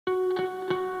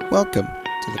Welcome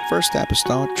to the First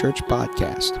Apostolic Church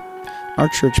Podcast. Our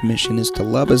church mission is to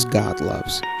love as God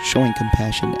loves, showing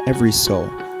compassion to every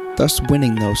soul, thus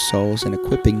winning those souls and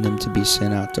equipping them to be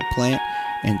sent out to plant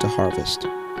and to harvest.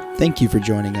 Thank you for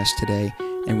joining us today,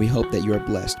 and we hope that you are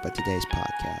blessed by today's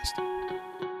podcast.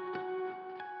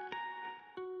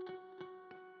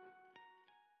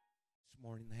 This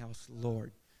morning in the house of the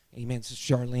Lord. Amen.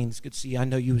 Sister Charlene, it's good to see you. I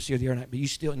know you was here the other night, but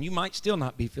you might still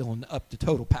not be feeling up to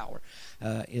total power.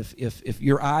 If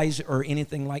your eyes are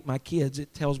anything like my kids,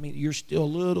 it tells me that you're still a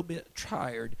little bit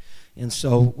tired. And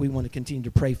so we want to continue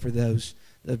to pray for those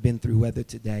that have been through weather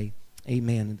today.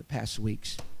 Amen. In the past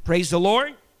weeks. Praise the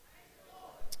Lord.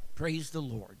 Praise the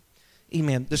Lord.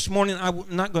 Amen. This morning, I'm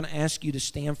not going to ask you to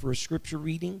stand for a scripture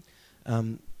reading.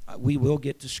 We will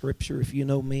get to scripture. If you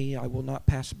know me, I will not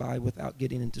pass by without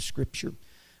getting into scripture.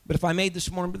 But if I made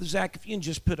this morning, Brother Zach, if you can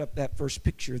just put up that first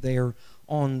picture there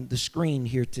on the screen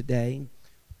here today,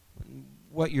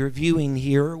 what you're viewing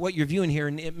here,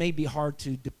 and it may be hard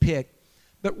to depict,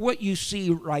 but what you see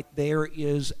right there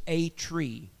is a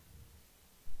tree.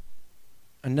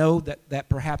 I know that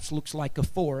perhaps looks like a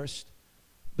forest,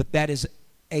 but that is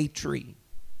a tree,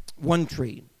 one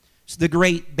tree. It's the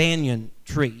great banyan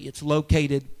tree. It's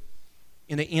located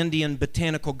in an Indian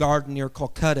botanical garden near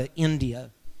Calcutta,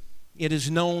 India. It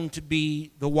is known to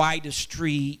be the widest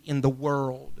tree in the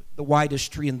world,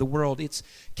 Its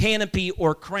canopy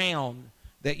or crown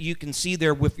that you can see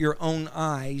there with your own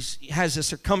eyes has a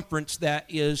circumference that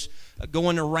is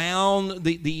going around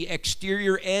the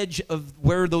exterior edge of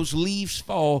where those leaves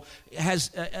fall. It has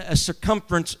a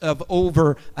circumference of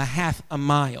over a half a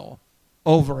mile.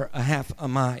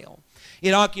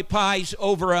 It occupies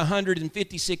over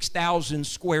 156,000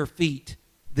 square feet,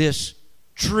 this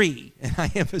tree, and I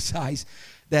emphasize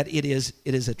that it is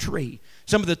a tree.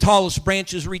 Some of the tallest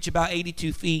branches reach about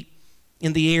 82 feet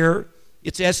in the air.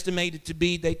 It's estimated to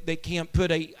be, they can't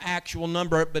put an actual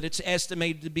number, but it's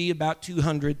estimated to be about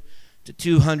 200 to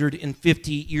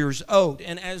 250 years old.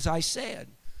 And as I said,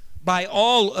 by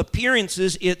all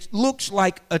appearances, it looks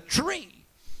like a tree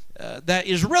that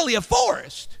is really a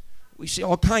forest. We see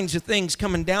all kinds of things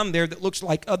coming down there that looks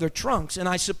like other trunks. And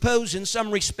I suppose in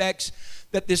some respects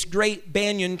that this great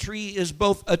banyan tree is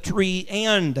both a tree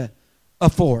and a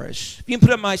forest. If you can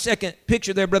put up my second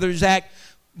picture there, Brother Zach,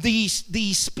 the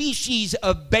species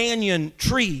of banyan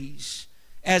trees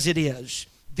as it is,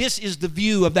 this is the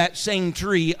view of that same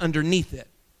tree underneath it.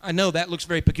 I know that looks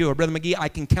very peculiar. Brother McGee, I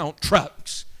can count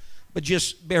trucks, but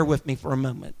just bear with me for a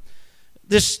moment.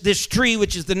 This tree,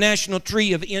 which is the national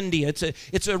tree of India,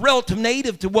 it's a relative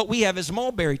native to what we have as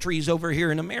mulberry trees over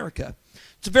here in America.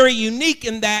 It's very unique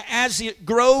in that as it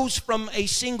grows from a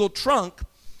single trunk,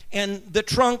 and the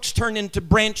trunks turn into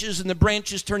branches, and the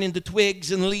branches turn into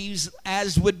twigs and leaves,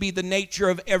 as would be the nature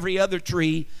of every other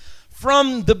tree,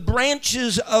 from the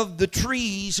branches of the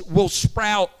trees will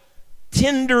sprout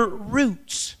tender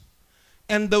roots.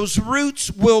 And those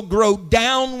roots will grow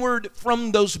downward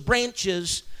from those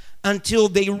branches until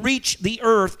they reach the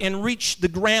earth and reach the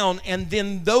ground, and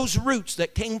then those roots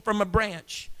that came from a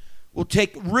branch will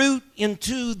take root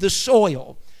into the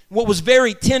soil. What was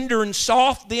very tender and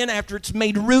soft, then after it's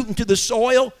made root into the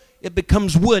soil, it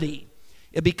becomes woody.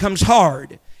 It becomes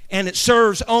hard, and it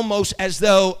serves almost as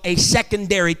though a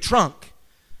secondary trunk.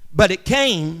 But it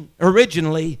came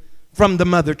originally from the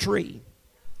mother tree.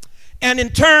 And in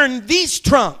turn, these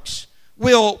trunks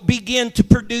will begin to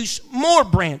produce more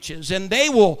branches, and they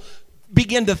will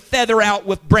begin to feather out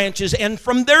with branches, and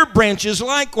from their branches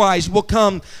likewise will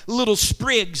come little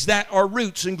sprigs that are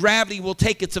roots, and gravity will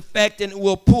take its effect and it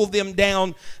will pull them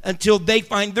down until they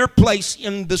find their place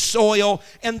in the soil,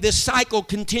 and this cycle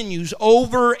continues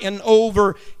over and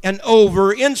over and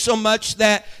over, insomuch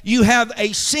that you have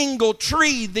a single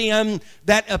tree then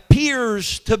that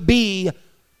appears to be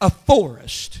a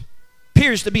forest.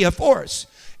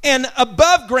 And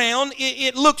above ground,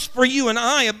 it looks for you and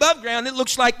I, above ground, it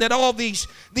looks like that all these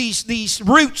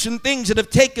roots and things that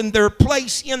have taken their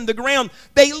place in the ground,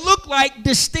 they look like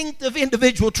distinctive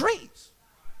individual trees.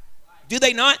 Do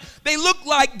they not? They look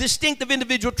like distinctive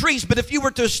individual trees, but if you were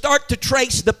to start to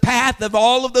trace the path of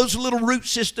all of those little root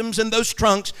systems and those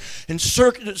trunks and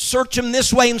search them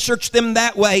this way and search them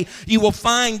that way, you will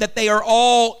find that they are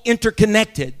all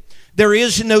interconnected. There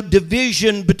is no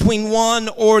division between one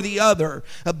or the other.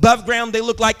 Above ground, they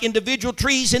look like individual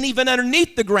trees, and even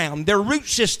underneath the ground, their root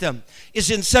system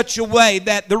is in such a way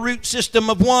that the root system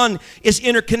of one is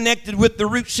interconnected with the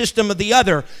root system of the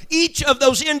other. Each of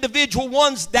those individual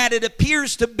ones that it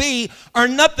appears to be are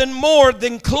nothing more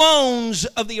than clones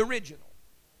of the original.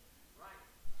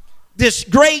 This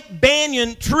great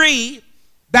banyan tree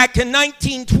back in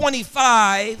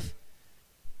 1925,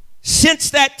 since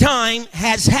that time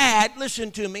has had,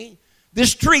 listen to me,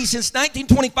 this tree since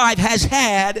 1925 has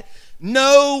had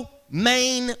no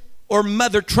main or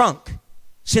mother trunk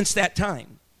since that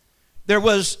time. There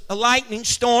was a lightning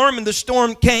storm, and the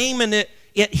storm came, and it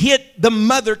hit the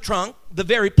mother trunk, the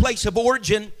very place of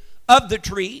origin of the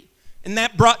tree, and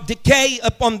that brought decay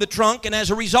upon the trunk. And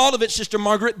as a result of it, Sister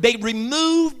Margaret, they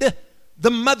removed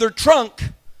the mother trunk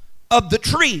of the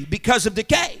tree because of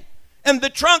decay. And the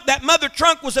trunk, that mother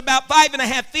trunk, was about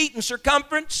 5.5 feet in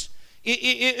circumference.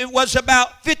 It was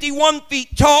about 51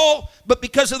 feet tall, but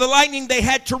because of the lightning, they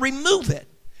had to remove it.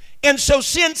 And so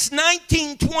since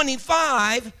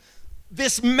 1925,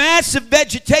 this massive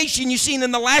vegetation you've seen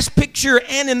in the last picture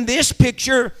and in this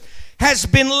picture has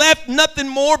been left nothing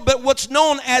more but what's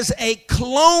known as a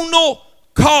clonal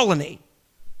colony,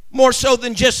 more so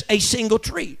than just a single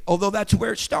tree, although that's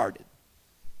where it started.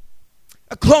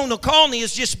 A clonal colony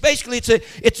is just basically,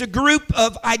 it's a group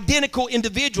of identical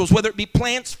individuals, whether it be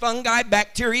plants, fungi,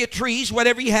 bacteria, trees,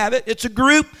 whatever you have it. It's a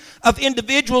group of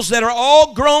individuals that are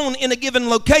all grown in a given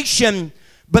location,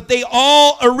 but they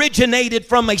all originated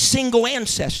from a single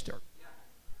ancestor.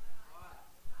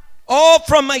 All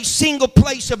from a single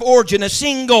place of origin, a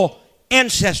single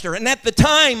ancestor. And at the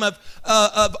time of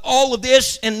all of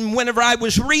this, and whenever I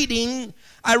was reading,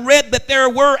 I read that there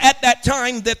were, at that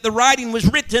time that the writing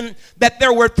was written, that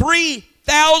there were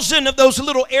 3,000 of those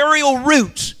little aerial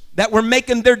roots that were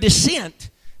making their descent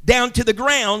down to the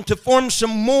ground to form some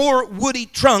more woody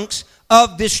trunks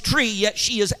of this tree, yet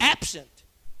she is absent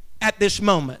at this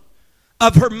moment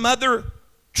of her mother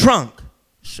trunk.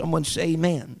 Someone say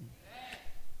amen.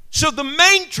 So the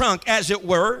main trunk, as it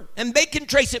were, and they can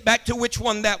trace it back to which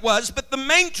one that was, but the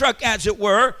main trunk, as it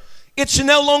were, it's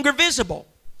no longer visible.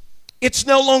 It's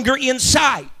no longer in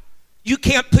sight. You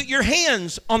can't put your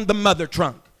hands on the mother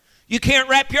trunk. You can't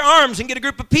wrap your arms and get a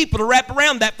group of people to wrap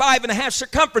around that 5.5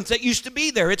 circumference that used to be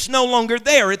there. It's no longer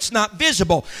there. It's not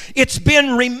visible. It's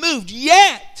been removed.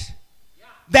 Yet,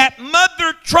 that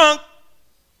mother trunk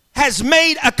has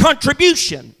made a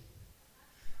contribution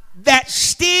that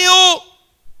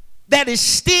is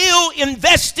still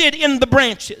invested in the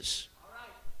branches,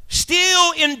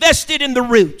 still invested in the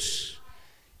roots.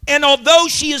 And although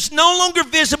she is no longer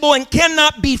visible and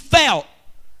cannot be felt,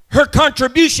 her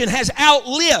contribution has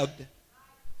outlived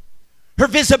her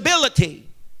visibility,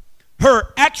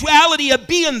 her actuality of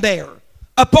being there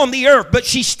upon the earth. But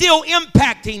she's still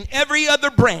impacting every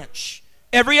other branch,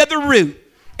 every other root,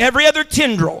 every other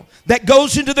tendril that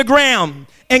goes into the ground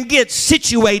and gets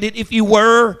situated, if you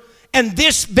were. And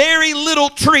this very little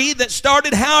tree that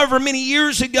started however many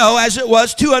years ago, as it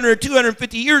was 200 or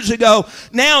 250 years ago,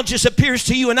 now just appears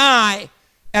to you and I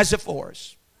as a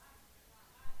forest.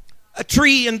 A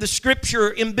tree in the scripture,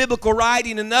 in biblical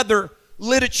writing and other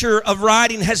literature of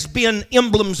writing, has been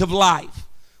emblems of life.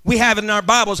 We have it in our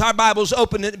Bibles. Our Bibles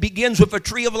open, it begins with a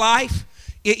tree of life.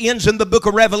 It ends in the book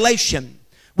of Revelation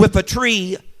with a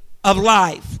tree of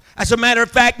life. As a matter of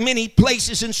fact, many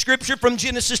places in Scripture from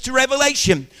Genesis to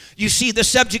Revelation, you see the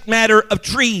subject matter of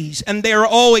trees, and they're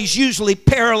always usually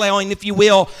paralleling, if you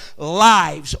will,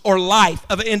 lives or life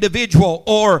of an individual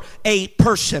or a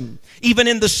person. Even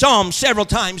in the Psalms, several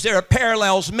times there are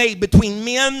parallels made between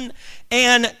men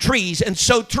and trees. And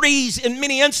so trees, in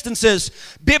many instances,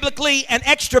 biblically and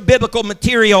extra-biblical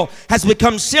material, has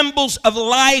become symbols of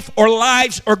life or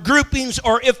lives or groupings,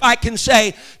 or if I can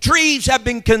say, trees have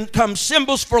become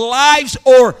symbols for lives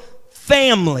or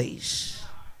families.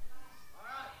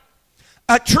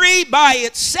 A tree by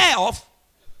itself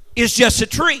is just a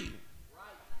tree.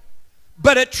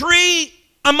 But a tree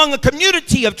among a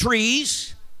community of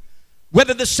trees,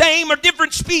 whether the same or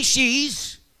different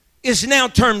species, is now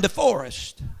termed a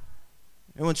forest.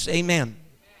 Everyone say amen.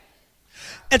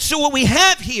 And so what we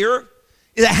have here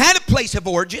is it had a place of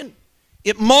origin.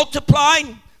 It multiplied.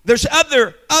 There's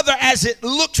other as it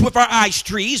looks with our eyes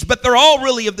trees, but they're all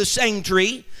really of the same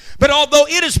tree. But although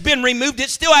it has been removed, it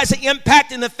still has an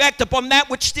impact and effect upon that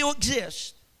which still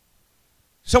exists.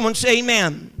 Someone say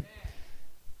amen.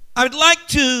 I would like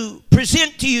to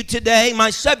present to you today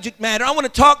my subject matter. I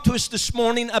want to talk to us this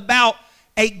morning about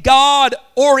a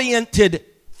God-oriented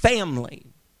family.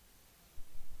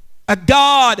 A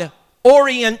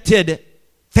God-oriented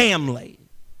family.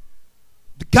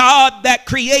 The God that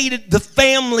created the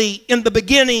family in the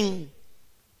beginning,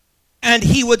 and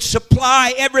He would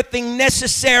supply everything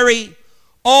necessary,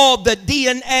 all the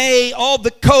DNA, all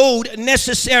the code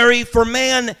necessary for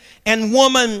man and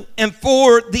woman and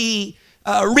for the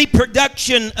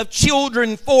reproduction of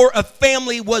children for a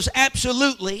family was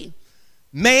absolutely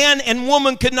Man and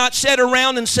woman could not sit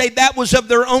around and say that was of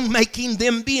their own making,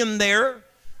 them being there.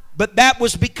 But that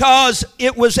was because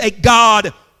it was a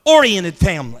God-oriented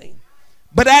family.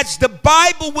 But as the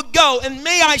Bible would go, and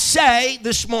may I say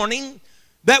this morning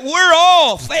that we're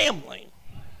all family.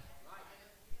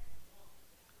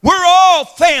 We're all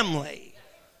family.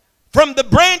 From the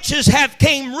branches have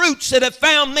came roots that have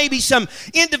found maybe some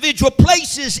individual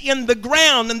places in the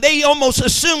ground, and they almost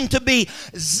assumed to be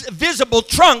visible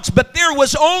trunks, but there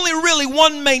was only really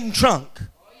one main trunk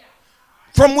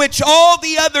from which all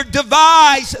the other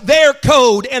devise their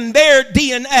code and their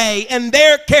DNA and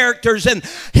their characters. And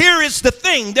here is the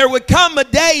thing. There would come a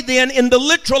day then in the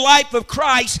literal life of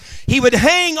Christ, he would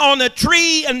hang on a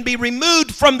tree and be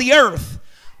removed from the earth.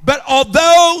 But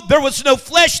although there was no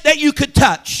flesh that you could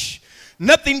touch,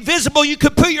 nothing visible you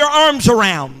could put your arms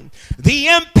around, the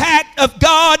impact of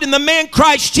God in the man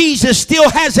Christ Jesus still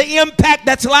has an impact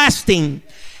that's lasting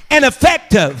and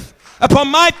effective upon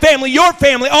my family, your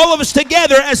family, all of us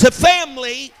together as a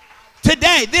family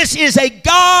today. This is a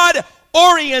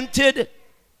God-oriented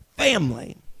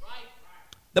family.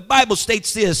 The Bible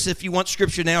states this, if you want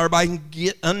scripture now, everybody can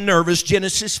get unnervous.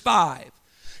 Genesis 5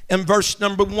 and verse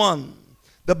number 1.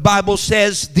 The Bible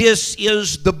says, this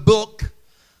is the book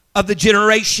of the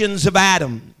generations of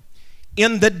Adam.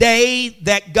 In the day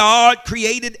that God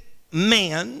created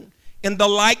man, in the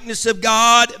likeness of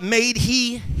God made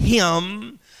he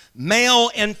him, male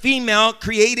and female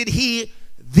created he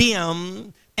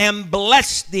them, and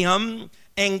blessed them,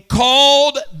 and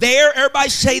called their, everybody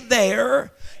say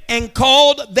there, and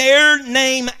called their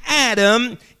name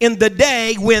Adam in the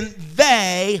day when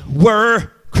they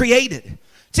were created.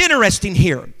 It's interesting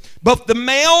here. Both the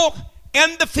male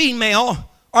and the female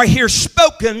are here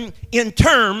spoken in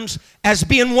terms as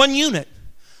being one unit.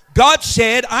 God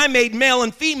said, I made male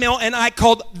and female, and I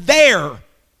called their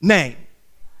name.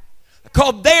 I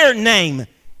called their name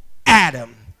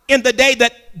Adam in the day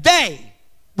that they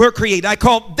were created. I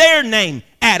called their name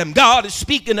Adam. God is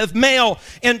speaking of male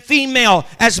and female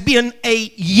as being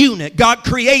a unit. God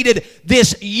created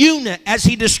this unit as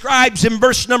he describes in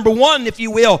verse number 1, if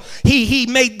you will. He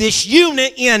made this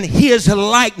unit in his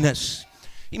likeness.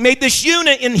 He made this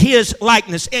unit in his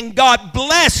likeness. And God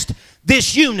blessed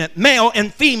this unit, male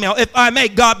and female, if I may.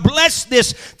 God blessed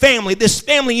this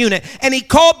family unit. And he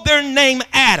called their name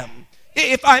Adam.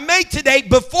 If I may today,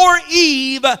 before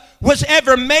Eve was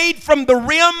ever made from the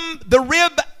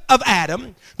rib of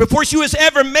Adam, before she was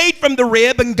ever made from the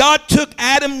rib, and God took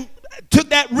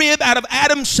that rib out of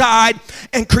Adam's side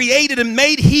and created and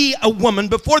made he a woman,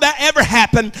 before that ever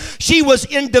happened, she was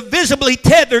indivisibly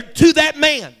tethered to that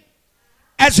man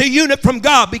as a unit from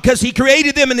God, because he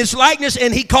created them in his likeness,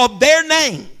 and he called their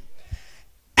name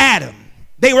Adam.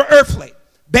 They were earthly.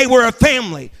 They were a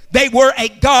family. They were a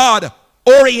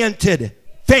God-oriented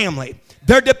family.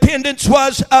 Their dependence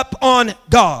was upon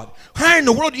God. How in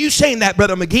the world are you saying that,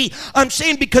 Brother McGee? I'm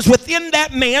saying because within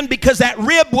that man, because that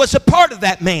rib was a part of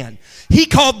that man, he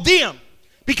called them,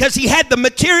 because he had the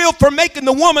material for making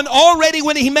the woman already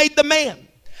when he made the man.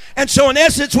 And so in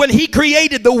essence, when he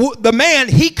created the man,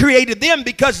 he created them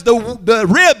because the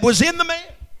rib was in the man.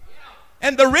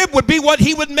 And the rib would be what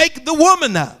he would make the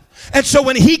woman of. And so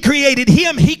when he created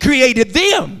him, he created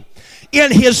them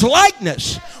in his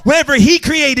likeness. Whenever he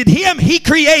created him, he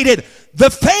created the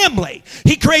family.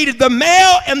 He created the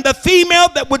male and the female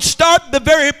that would start the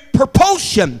very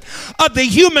propulsion of the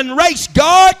human race.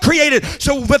 God created.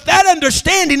 So with that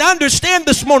understanding, understand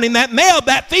this morning that male,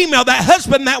 that female, that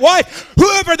husband, that wife,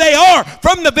 whoever they are,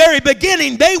 from the very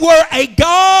beginning, they were a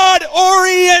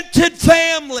God-oriented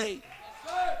family.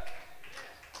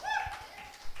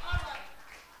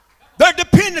 Their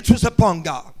dependence was upon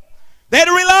God. They had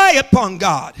to rely upon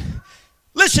God.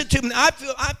 Listen to me.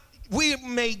 We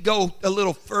may go a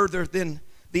little further than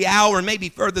the hour, maybe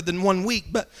further than 1 week,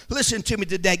 but listen to me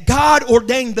today. God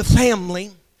ordained the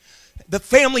family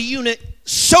unit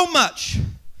so much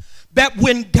that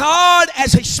when God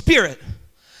as a spirit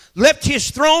left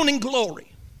his throne in glory,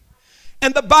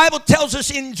 and the Bible tells us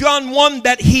in John 1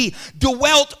 that he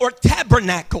dwelt or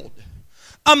tabernacled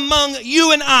among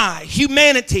you and I,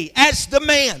 humanity, as the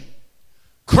man,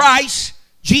 Christ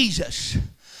Jesus.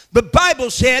 The Bible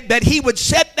said that he would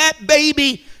set that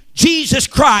baby, Jesus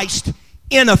Christ,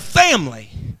 in a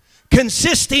family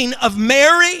consisting of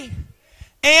Mary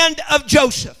and of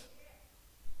Joseph.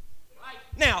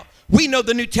 Now, we know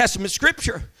the New Testament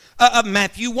scripture of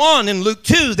Matthew 1 and Luke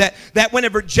 2 that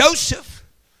whenever Joseph,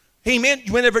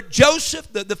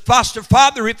 the foster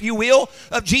father, if you will,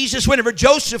 of Jesus, whenever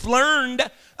Joseph learned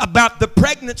about the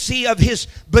pregnancy of his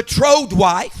betrothed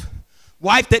wife,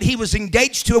 wife that he was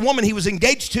engaged to, a woman he was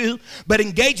engaged to, but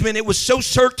engagement, it was so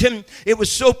certain, it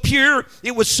was so pure,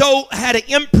 it was so, had an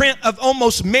imprint of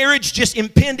almost marriage just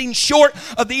impending short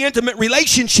of the intimate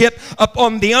relationship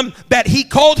upon them, that he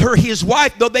called her his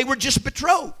wife, though they were just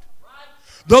betrothed.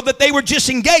 Though that they were just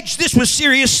engaged, this was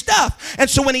serious stuff. And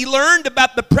so when he learned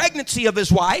about the pregnancy of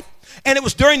his wife, and it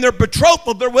was during their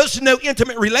betrothal, there was no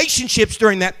intimate relationships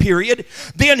during that period,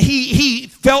 then he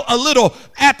felt a little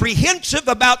apprehensive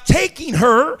about taking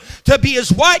her to be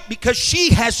his wife, because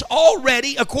she has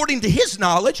already, according to his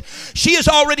knowledge, she has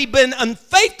already been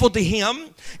unfaithful to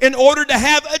him in order to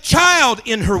have a child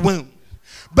in her womb.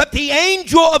 But the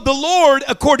angel of the Lord,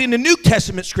 according to New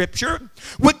Testament scripture,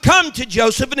 would come to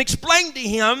Joseph and explain to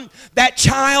him that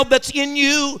child that's in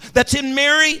you, that's in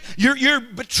Mary, your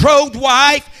betrothed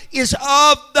wife, is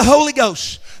of the Holy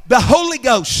Ghost. The Holy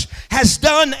Ghost has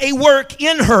done a work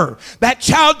in her. That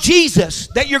child Jesus,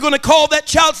 that you're going to call that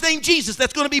child's name Jesus,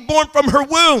 that's going to be born from her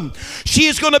womb, she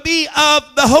is going to be of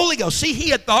the Holy Ghost. See,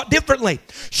 he had thought differently.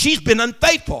 She's been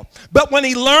unfaithful. But when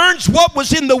he learns what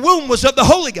was in the womb was of the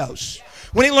Holy Ghost,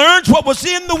 when he learns what was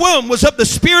in the womb was of the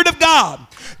Spirit of God,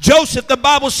 Joseph, the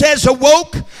Bible says,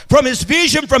 awoke from his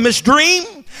vision, from his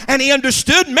dream, and he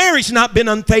understood, Mary's not been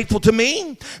unfaithful to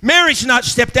me. Mary's not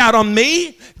stepped out on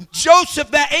me. Joseph,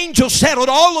 that angel, settled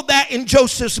all of that in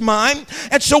Joseph's mind.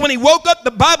 And so when he woke up,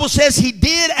 the Bible says he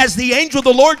did as the angel of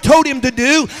the Lord told him to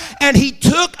do, and he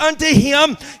took unto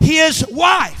him his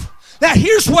wife. Now,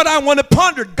 here's what I want to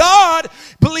ponder. God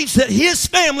believes that his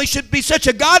family should be such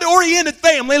a God-oriented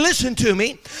family, listen to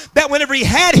me, that whenever he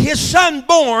had his son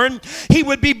born, he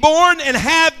would be born and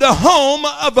have the home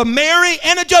of a Mary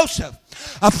and a Joseph,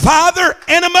 a father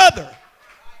and a mother.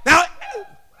 Now,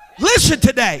 listen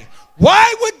today.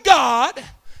 Why would God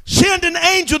send an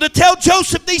angel to tell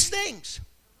Joseph these things?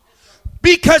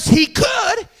 Because he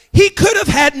could have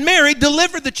had Mary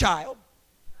deliver the child,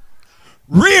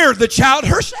 rear the child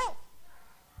herself.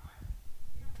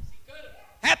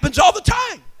 Happens all the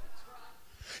time.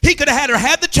 He could have had her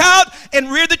have the child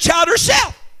and rear the child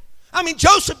herself. I mean,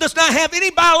 Joseph does not have any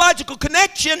biological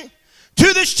connection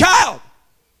to this child.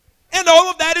 And all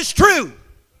of that is true.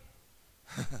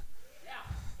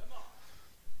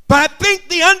 But I think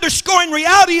the underscoring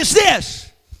reality is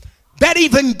this, that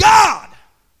even God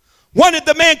wanted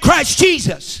the man Christ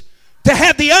Jesus to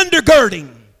have the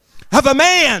undergirding of a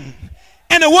man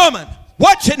and a woman.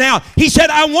 Watch it now. He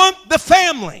said, I want the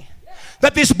family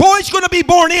that this boy's going to be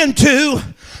born into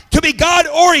to be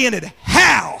God-oriented.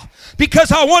 How?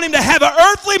 Because I want him to have an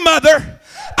earthly mother,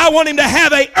 I want him to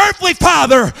have an earthly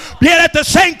father, yet at the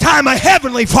same time a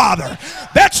heavenly father.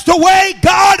 That's the way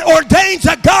God ordains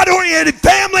a God-oriented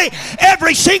family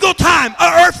every single time.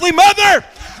 An earthly mother,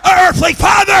 an earthly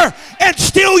father, and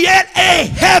still yet a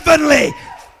heavenly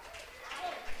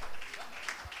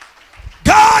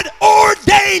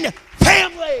God-ordained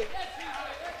family.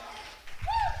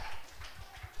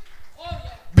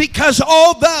 Because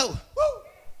although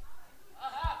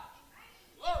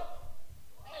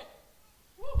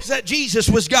that Jesus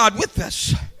was God with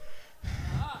us,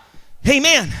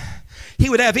 amen, he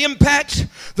would have impacts,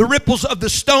 the ripples of the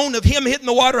stone of him hitting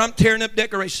the water. I'm tearing up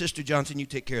decorations. Sister Johnson, you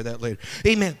take care of that later.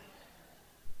 Amen.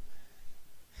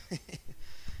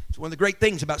 It's one of the great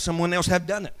things about someone else have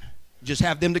done it. Just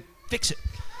have them to fix it.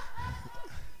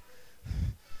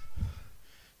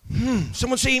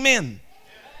 Someone say amen.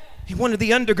 He wanted the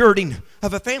undergirding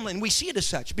of a family, and we see it as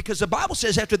such because the Bible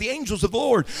says after the angels of the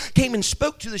Lord came and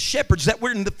spoke to the shepherds that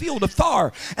were in the field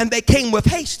afar, and they came with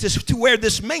haste to where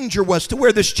this manger was, to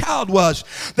where this child was,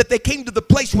 that they came to the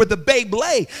place where the babe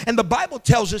lay. And the Bible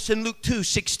tells us in Luke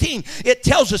 2:16, it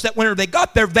tells us that whenever they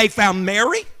got there, they found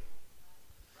Mary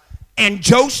and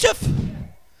Joseph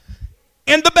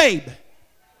and the babe.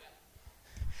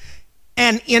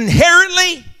 And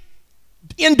inherently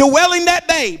indwelling that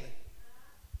babe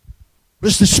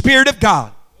was the Spirit of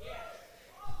God.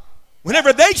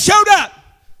 Whenever they showed up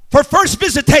for first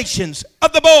visitations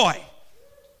of the boy,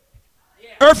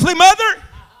 earthly mother,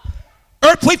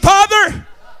 earthly father,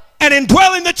 and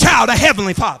indwelling the child, a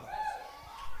heavenly father.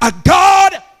 A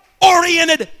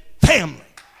God-oriented family.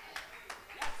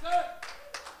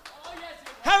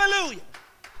 Hallelujah.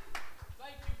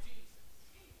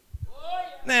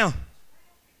 Now,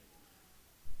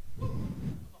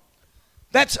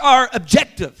 that's our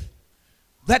objective.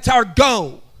 That's our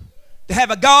goal, to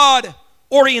have a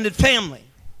God-oriented family.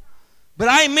 But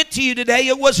I admit to you today,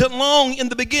 it wasn't long in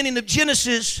the beginning of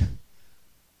Genesis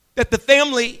that the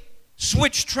family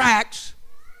switched tracks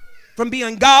from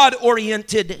being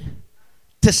God-oriented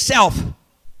to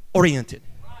self-oriented.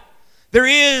 There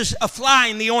is a fly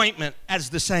in the ointment,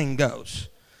 as the saying goes.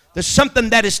 There's something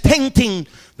that is tainting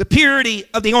the purity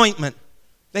of the ointment.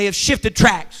 They have shifted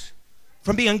tracks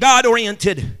from being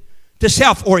God-oriented to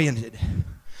self-oriented.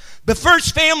 The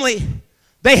first family,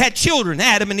 they had children,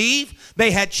 Adam and Eve.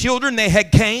 They had children. They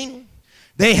had Cain.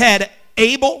 They had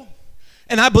Abel.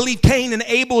 And I believe Cain and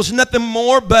Abel is nothing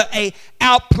more but a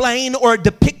outplaying or a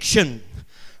depiction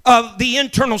of the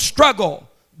internal struggle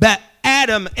that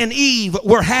Adam and Eve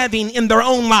were having in their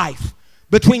own life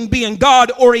between being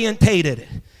God-orientated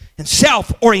and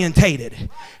self-orientated.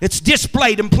 It's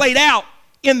displayed and played out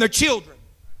in their children.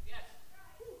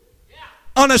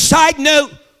 On a side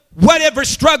note, whatever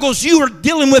struggles you are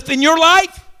dealing with in your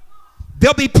life,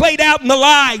 they'll be played out in the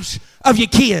lives of your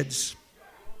kids.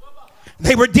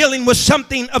 They were dealing with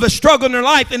something of a struggle in their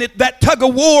life, and that tug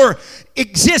of war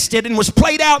existed and was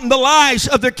played out in the lives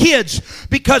of their kids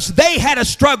because they had a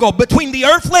struggle between the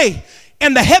earthly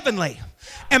and the heavenly.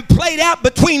 And played out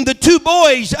between the two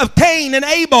boys of Cain and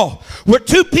Abel were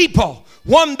two people,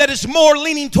 one that is more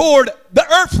leaning toward the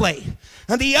earthly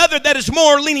and the other that is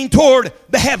more leaning toward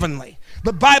the heavenly.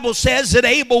 The Bible says that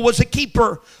Abel was a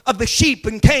keeper of the sheep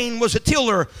and Cain was a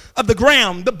tiller of the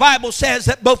ground. The Bible says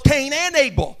that both Cain and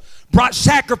Abel brought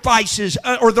sacrifices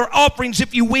or their offerings,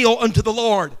 if you will, unto the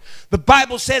Lord. The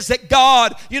Bible says that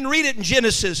God, you can read it in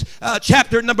Genesis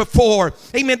chapter number 4.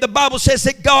 Amen. The Bible says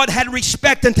that God had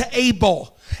respect unto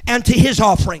Abel and to his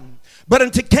offering. But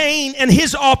unto Cain and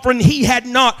his offering he had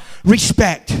not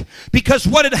respect. Because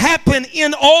what had happened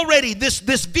in already this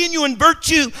genuine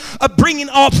virtue of bringing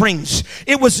offerings,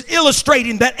 it was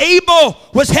illustrating that Abel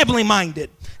was heavenly minded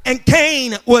and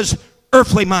Cain was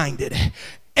earthly minded.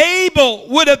 Abel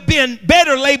would have been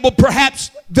better labeled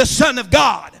perhaps the son of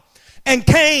God, and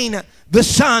Cain the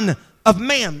son of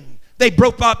man. They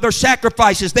both brought their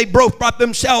sacrifices. They both brought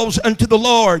themselves unto the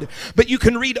Lord. But you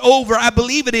can read over, I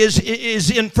believe it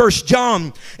is in 1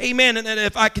 John. Amen. And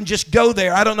if I can just go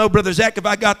there. I don't know, Brother Zach, if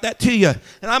I got that to you.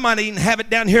 And I might even have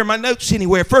it down here in my notes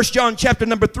anywhere. 1 John chapter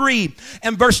number 3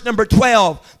 and verse number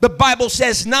 12. The Bible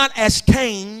says, not as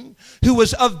Cain, who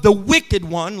was of the wicked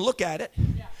one. Look at it.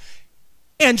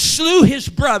 And slew his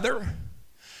brother.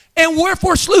 And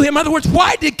wherefore slew him? In other words,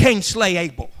 why did Cain slay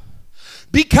Abel?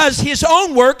 Because his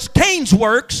own works, Cain's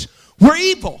works, were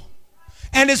evil.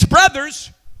 And his brothers,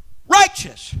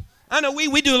 righteous. I know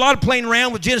we do a lot of playing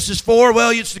around with Genesis 4.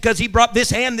 Well, it's because he brought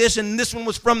this and this one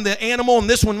was from the animal, and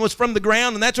this one was from the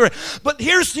ground, and that's right. But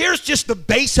here's just the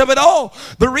base of it all.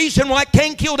 The reason why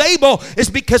Cain killed Abel is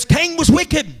because Cain was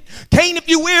wicked. Cain, if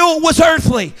you will, was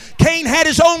earthly. Cain had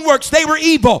his own works. They were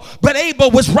evil. But Abel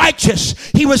was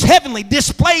righteous. He was heavenly.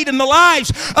 Displayed in the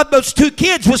lives of those two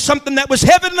kids was something that was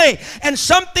heavenly and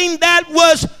something that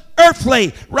was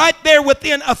earthly, right there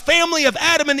within a family of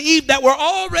Adam and Eve that were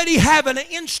already having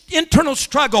an internal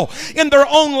struggle in their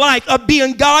own life of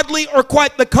being godly or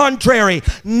quite the contrary,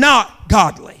 not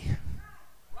godly.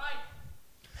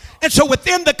 And so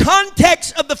within the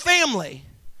context of the family,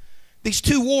 these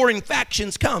two warring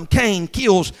factions come. Cain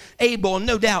kills Abel, and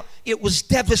no doubt it was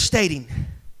devastating.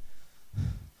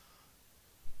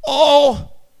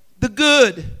 All the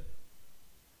good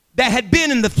that had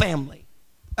been in the family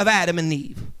of Adam and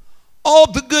Eve,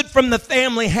 all the good from the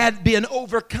family had been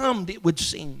overcome, it would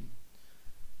seem,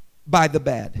 by the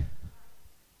bad.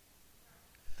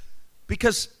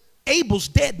 Because Abel's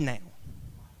dead now.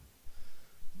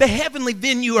 The heavenly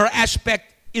venue or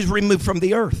aspect is removed from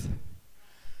the earth.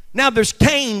 Now there's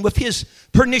Cain with his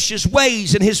pernicious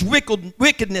ways and his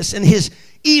wickedness and his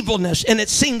evilness, and it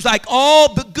seems like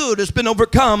all the good has been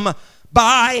overcome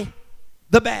by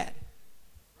the bad.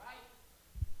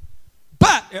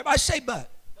 But, everybody say but.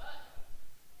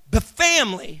 The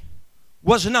family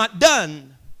was not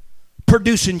done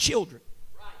producing children.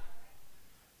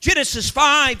 Genesis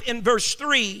 5 and verse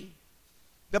 3,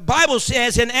 the Bible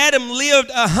says, and Adam lived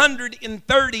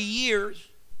 130 years.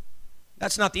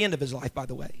 That's not the end of his life, by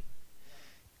the way.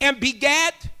 And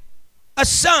begat a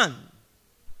son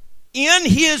in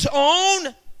his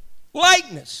own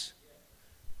likeness,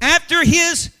 after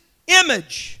his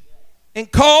image,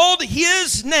 and called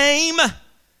his name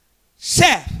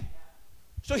Seth.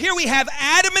 So here we have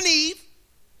Adam and Eve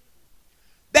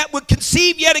that would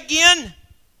conceive yet again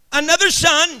another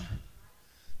son.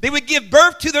 They would give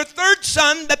birth to their third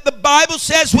son that the Bible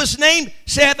says was named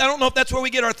Seth. I don't know if that's where we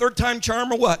get our third time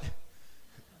charm or what.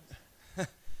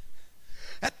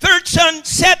 That third son,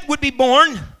 Seth, would be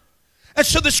born. And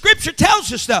so the scripture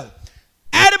tells us, though,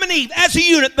 Adam and Eve, as a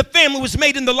unit, the family was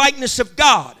made in the likeness of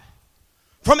God.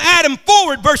 From Adam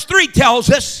forward, verse 3 tells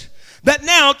us that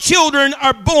now children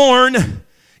are born.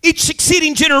 Each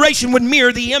succeeding generation would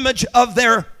mirror the image of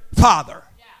their father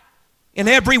in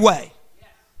every way.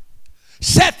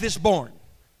 Seth is born.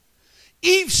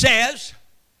 Eve says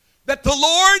that the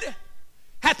Lord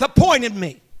hath appointed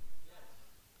me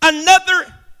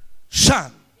another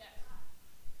son.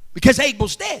 Because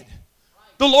Abel's dead.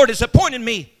 The Lord has appointed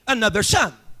me another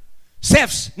son.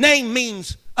 Seth's name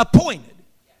means appointed.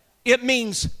 It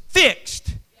means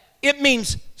fixed. It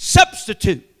means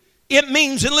substitute. It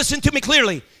means, and listen to me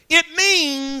clearly, it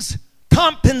means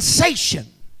compensation.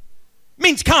 It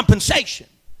means compensation.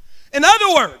 In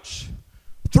other words,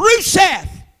 through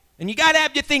Seth, and you got to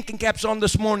have your thinking caps on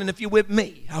this morning if you're with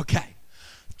me, okay?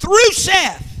 Through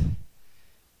Seth,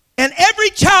 and every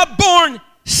child born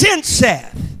since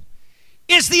Seth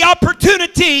is the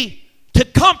opportunity to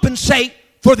compensate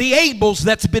for the Abel's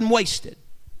that's been wasted.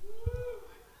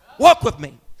 Walk with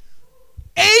me.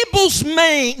 Abel's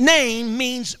name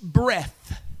means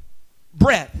breath.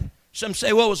 Breath. Some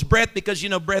say, well, it's breath because,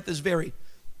 breath is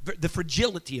the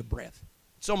fragility of breath.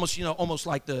 It's almost, almost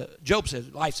like Job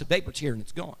says, life's a vapor, it's here and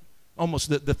it's gone.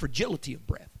 Almost the fragility of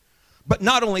breath. But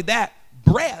not only that,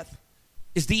 breath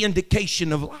is the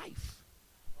indication of life.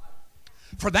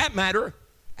 For that matter,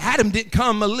 Adam didn't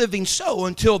come a living soul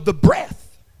until the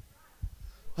breath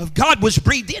of God was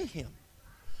breathed in him.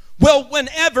 Well,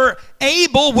 whenever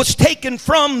Abel was taken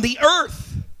from the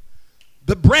earth,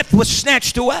 the breath was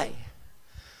snatched away.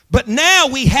 But now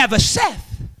we have a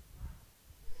Seth.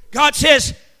 God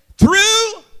says,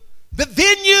 through the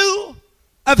venue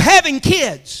of having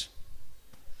kids,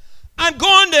 I'm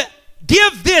going to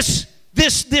give this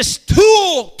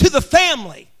tool to the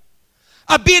family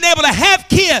of being able to have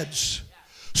kids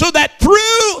so that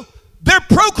through their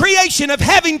procreation of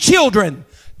having children,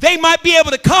 they might be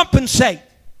able to compensate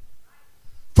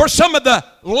for some of the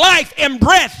life and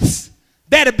breaths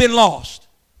that have been lost.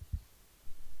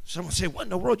 Someone say, what in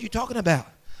the world are you talking about?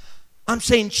 I'm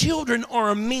saying children are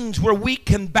a means where we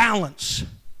can balance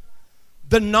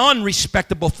the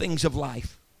non-respectable things of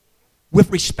life with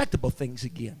respectable things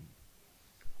again.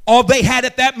 All they had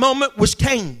at that moment was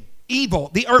Cain, evil,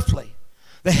 the earthly.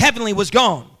 The heavenly was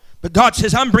gone. But God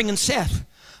says, I'm bringing Seth.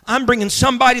 I'm bringing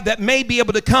somebody that may be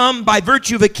able to come by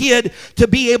virtue of a kid to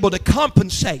be able to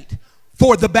compensate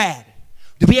for the bad,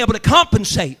 to be able to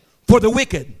compensate for the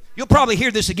wicked. You'll probably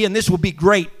hear this again. This will be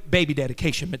great baby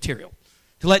dedication material.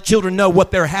 To let children know what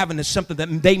they're having is something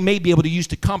that they may be able to use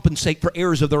to compensate for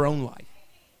errors of their own life.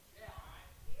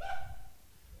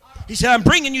 He said, I'm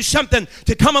bringing you something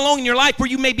to come along in your life where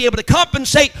you may be able to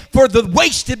compensate for the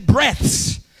wasted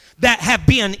breaths that have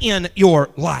been in your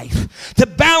life. To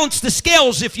balance the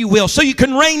scales, if you will, so you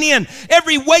can rein in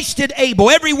every wasted Abel,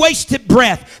 every wasted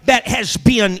breath that has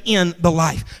been in the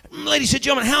life. Ladies and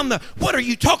gentlemen, what are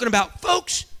you talking about?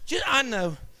 Folks, I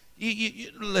know.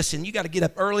 Listen, you got to get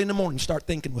up early in the morning and start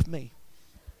thinking with me.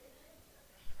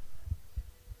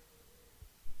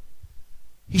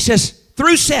 He says,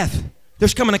 through Seth,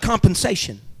 there's coming a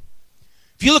compensation.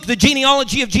 If you look at the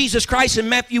genealogy of Jesus Christ in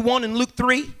Matthew 1 and Luke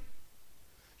 3,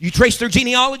 you trace their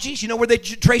genealogies, you know where they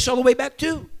trace all the way back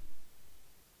to?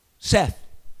 Seth,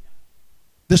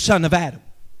 the son of Adam.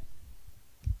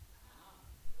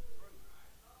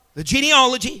 The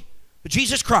genealogy of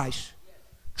Jesus Christ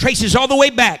traces all the way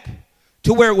back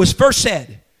to where it was first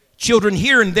said, children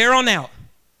here and there on out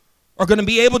are going to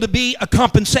be able to be a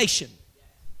compensation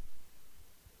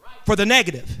for the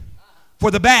negative,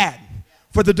 for the bad,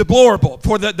 for the deplorable,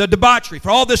 for the debauchery, for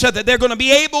all this other. They're going to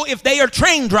be able, if they are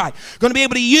trained right, going to be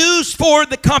able to use for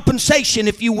the compensation,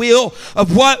 if you will,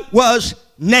 of what was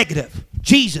negative.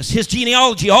 Jesus, his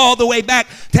genealogy all the way back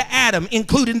to Adam,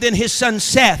 including then his son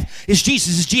Seth, is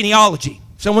Jesus' genealogy.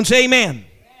 Someone say amen.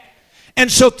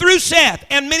 And so through Seth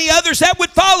and many others that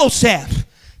would follow Seth,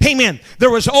 amen, there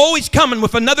was always coming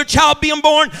with another child being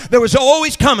born, there was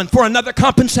always coming for another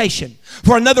compensation,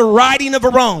 for another righting of a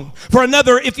wrong, for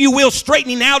another, if you will,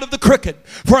 straightening out of the crooked,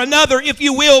 for another, if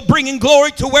you will, bringing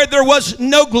glory to where there was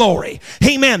no glory.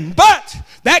 Amen. But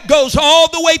that goes all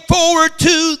the way forward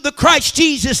to the Christ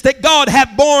Jesus that God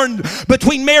had born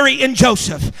between Mary and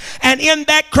Joseph. And in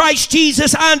that Christ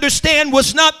Jesus, I understand,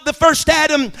 was not the first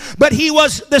Adam, but he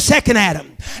was the second Adam.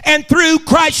 And through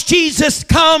Christ Jesus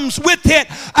comes with it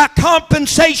a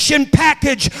compensation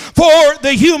package for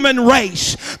the human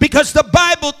race. Because the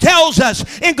Bible tells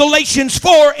us in Galatians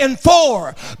 4 and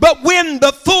 4, but when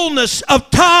the fullness of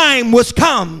time was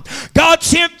come, God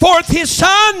sent forth his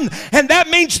son, and that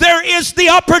means there is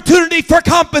the opportunity for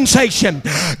compensation.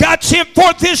 God sent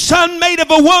forth his son made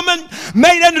of a woman,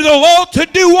 made under the law, to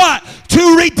do what?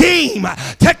 To redeem,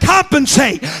 to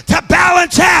compensate, to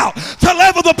balance out, to to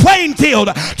level the playing field,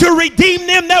 to redeem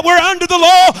them that were under the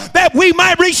law, that we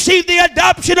might receive the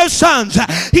adoption of sons.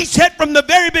 He said from the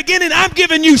very beginning, I'm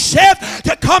giving you Seth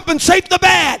to compensate the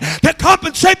bad, to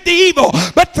compensate the evil.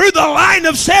 But through the line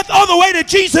of Seth all the way to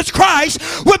Jesus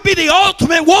Christ would be the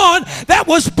ultimate one that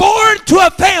was born to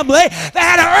a family that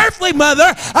had an earthly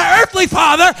mother, an earthly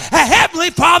father, a heavenly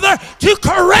father to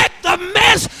correct the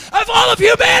mess of all of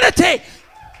humanity.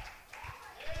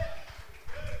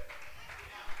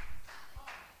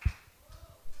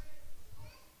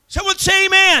 Someone say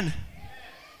amen.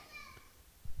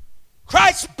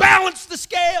 Christ balanced the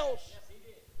scales.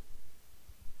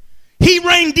 He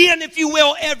reined in, if you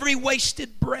will, every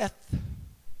wasted breath.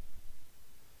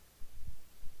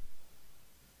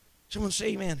 Someone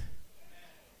say amen.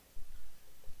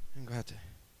 I'm glad to.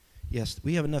 Yes,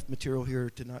 we have enough material here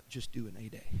to not just do an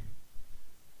A-day.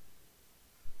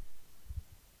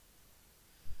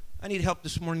 I need help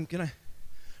this morning. Can I?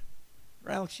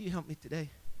 Alex, you help me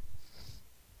today?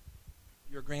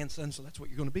 You're a grandson, so that's what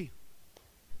you're going to be.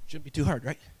 Shouldn't be too hard,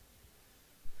 right?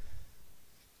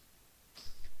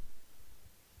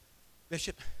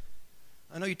 Bishop,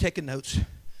 I know you're taking notes.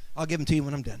 I'll give them to you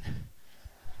when I'm done.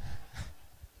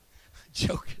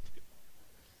 Joking.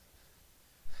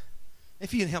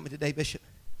 If you can help me today, Bishop,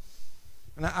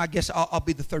 and I guess I'll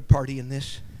be the third party in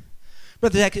this.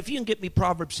 Brother Zach, if you can get me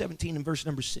Proverbs 17 and verse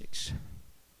number 6.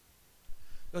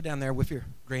 Go down there with your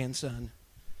grandson.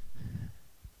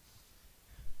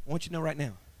 I want you to know right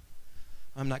now,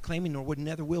 I'm not claiming, nor would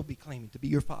never will be claiming to be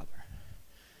your father.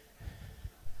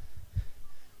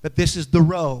 But this is the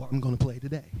role I'm going to play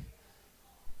today. You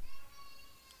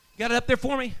got it up there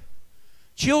for me?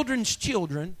 Children's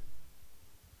children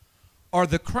are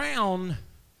the crown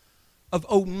of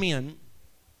old men,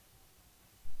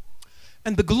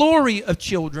 and the glory of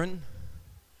children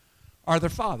are their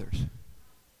fathers.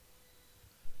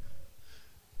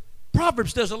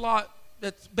 Proverbs does a lot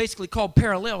that's basically called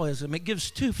parallelism. It gives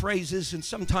two phrases, and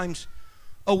sometimes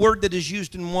a word that is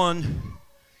used in one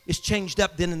is changed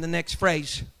up then in the next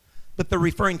phrase, but they're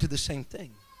referring to the same thing.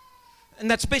 And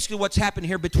that's basically what's happened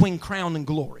here between crown and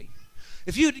glory.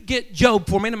 If you get Job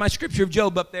for me, and my scripture of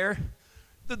Job up there,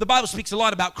 the Bible speaks a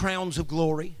lot about crowns of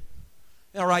glory.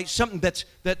 All right, something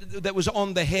that was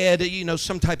on the head, you know,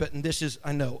 some type of, and this is,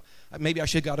 I know, maybe I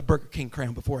should have got a Burger King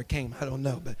crown before I came, I don't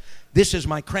know, but this is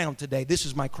my crown today, this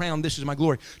is my crown, this is my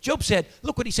glory. Job said,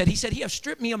 look what he said, he have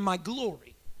stripped me of my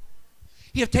glory.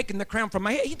 He have taken the crown from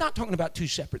my head. He's not talking about two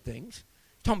separate things.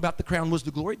 He's talking about the crown was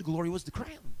the glory was the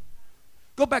crown.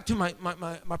 Go back to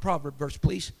my proverb verse,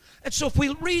 please. And so if we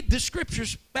read the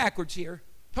scriptures backwards here,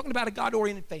 talking about a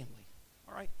God-oriented family,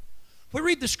 all right? If we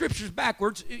read the scriptures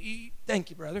backwards, thank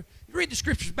you, brother. You read the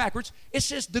scriptures backwards, it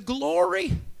says the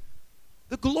glory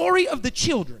of the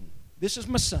children. This is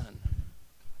my son.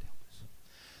 God help us.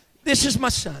 This is my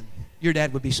son. Your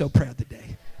dad would be so proud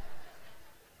today.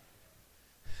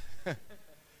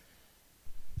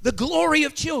 The glory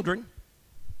of children.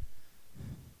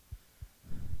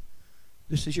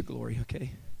 This is your glory,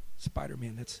 okay?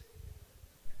 Spider-Man, that's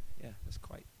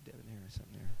quite debonair or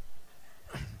something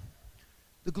there.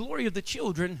 The glory of the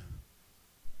children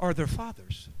are their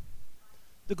fathers.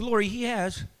 The glory he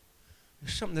has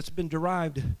is something that's been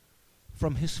derived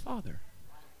from his father.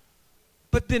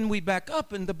 But then we back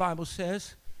up and the Bible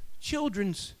says,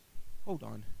 hold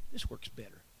on, this works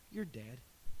better. You're dad.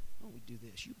 Why don't we do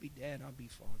this? You be dad, I'll be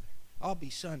father. I'll be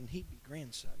son, and he'd be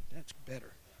grandson. That's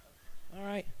better. All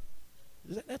right?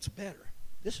 That's better.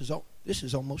 This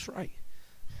is almost right.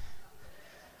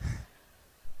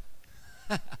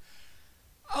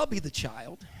 I'll be the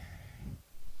child.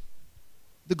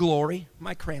 The glory,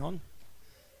 my crown,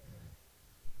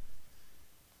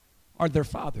 are their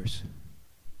fathers.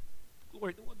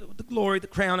 The glory, the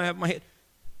crown I have on my head,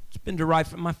 it's been derived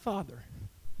from my father.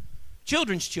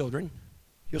 Children's children,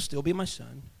 you'll still be my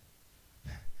son.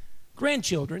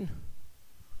 Grandchildren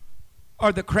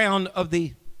are the crown of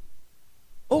the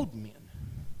old men.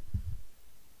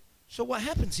 So what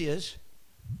happens is,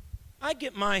 I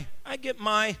get my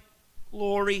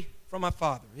glory from my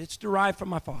father. It's derived from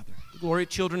my father. The glory of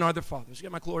children are their fathers. I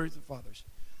get my glory from the fathers.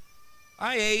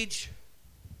 I age.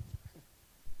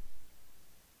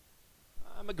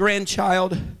 I'm a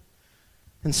grandchild.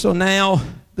 And so now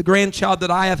the grandchild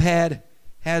that I have had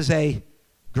has a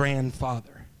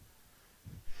grandfather.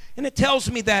 And it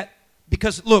tells me that,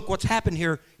 because look, what's happened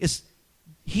here is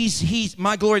he's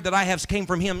my glory that I have came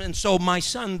from him, and so my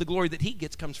son, the glory that he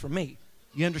gets comes from me.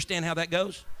 You understand how that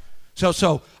goes?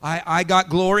 So I got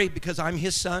glory because I'm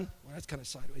his son. Well, that's kind of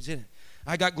sideways, isn't it?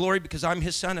 I got glory because I'm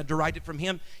his son. I derived it from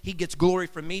him. He gets glory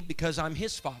from me because I'm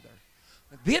his father.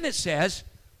 Then it says,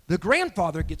 The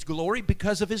grandfather gets glory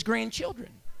because of his grandchildren.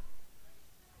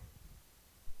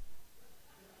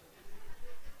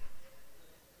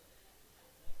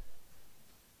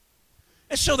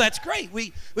 And so that's great.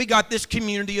 We got this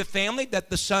community of family that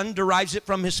the son derives it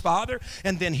from his father,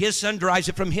 and then his son derives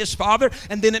it from his father,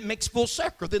 and then it makes full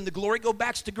circle. Then the glory goes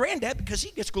back to granddad because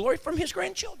he gets glory from his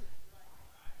grandchildren.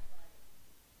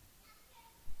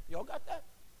 Y'all got that?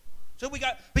 So we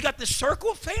got this circle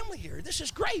of family here. This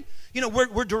is great. You know,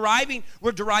 we're deriving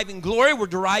glory, we're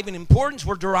deriving importance,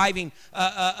 we're deriving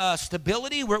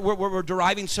stability, we're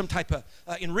deriving some type of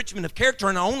enrichment of character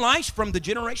in our own lives from the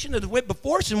generation that went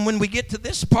before us. And when we get to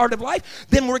this part of life,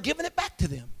 then we're giving it back to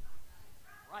them.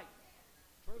 Right.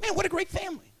 Man, what a great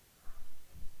family.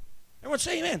 Everyone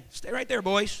say amen. Stay right there,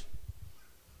 boys.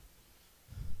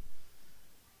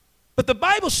 But the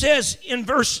Bible says in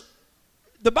Proverbs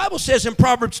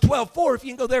 12:4, if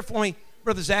you can go there for me,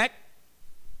 Brother Zach.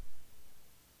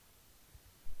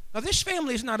 Now, this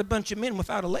family is not a bunch of men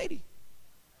without a lady.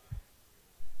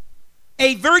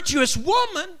 A virtuous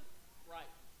woman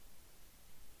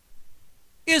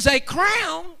is a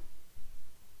crown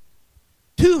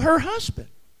to her husband.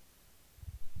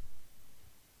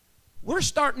 We're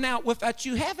starting out without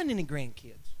you having any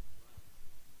grandkids.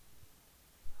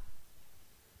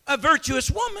 A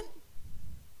virtuous woman,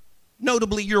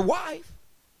 notably your wife.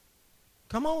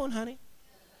 Come on, honey.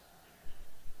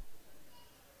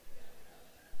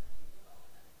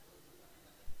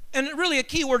 And really a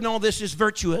key word in all this is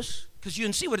virtuous, because you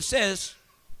can see what it says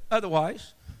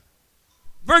otherwise.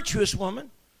 Virtuous woman.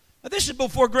 Now this is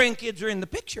before grandkids are in the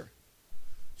picture.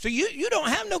 So you don't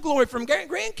have no glory from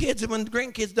grandkids when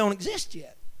grandkids don't exist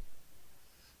yet.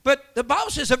 But the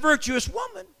Bible says a virtuous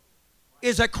woman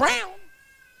is a crown.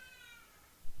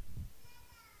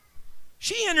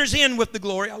 She enters in with the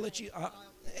glory. I'll let you,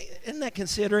 isn't that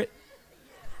considerate?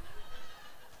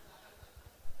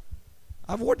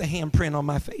 I've worn the handprint on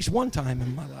my face one time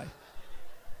in my life.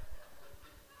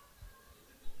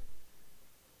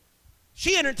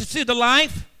 She entered into the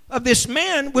life of this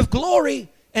man with glory,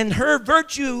 and her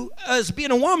virtue as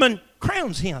being a woman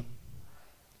crowns him.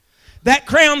 That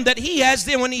crown that he has,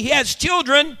 then when he has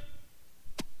children,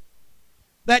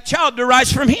 that child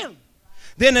derives from him.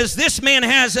 Then as this man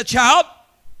has a child,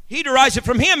 he derives it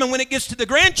from him. And when it gets to the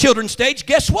grandchildren stage,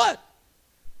 guess what?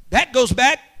 That goes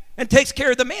back and takes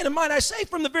care of the man. And might I say,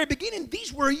 from the very beginning,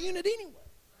 these were a unit anyway.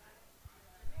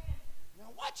 Now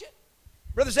watch it.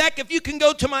 Brother Zach, if you can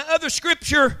go to my other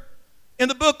scripture in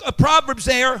the book of Proverbs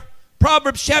there,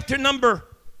 Proverbs chapter number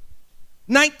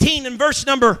 19 and verse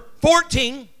number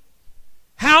 14.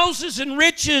 Houses and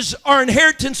riches are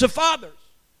inheritance of fathers.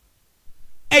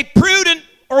 A prudent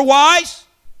or wise,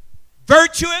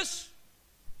 virtuous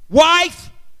wife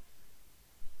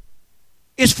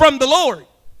is from the Lord.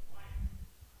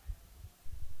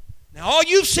 Now, all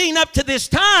you've seen up to this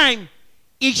time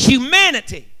is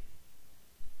humanity.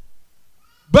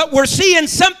 But we're seeing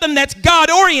something that's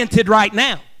God-oriented right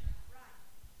now.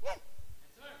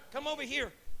 Come over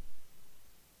here.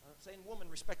 I'm saying woman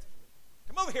respectfully.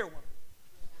 Come over here, woman.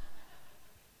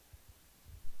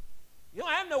 You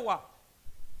don't have no wife.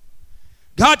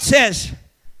 God says,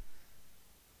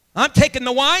 I'm taking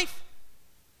the wife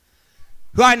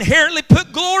who I inherently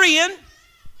put glory in.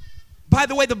 By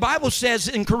the way, the Bible says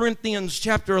in Corinthians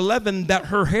chapter 11 that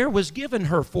her hair was given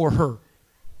her for her.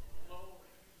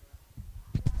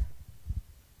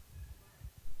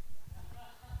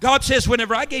 God says,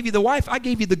 whenever I gave you the wife, I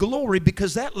gave you the glory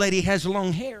because that lady has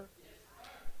long hair.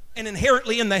 And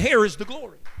inherently in the hair is the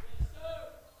glory.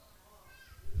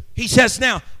 He says,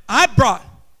 now, I brought.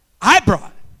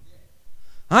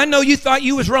 I know you thought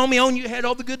you was Romeo and you had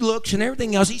all the good looks and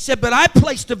everything else. He said, but I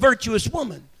placed a virtuous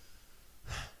woman,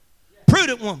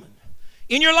 prudent woman,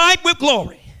 in your life with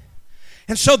glory.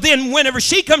 And so then whenever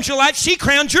she comes to your life, she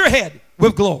crowns your head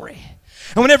with glory.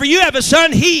 And whenever you have a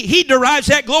son, he derives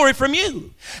that glory from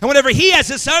you. And whenever he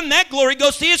has a son, that glory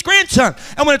goes to his grandson.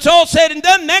 And when it's all said and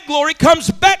done, that glory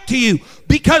comes back to you.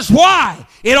 Because why?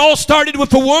 It all started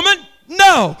with a woman?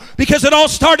 No. Because it all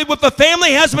started with a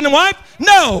family, husband and wife?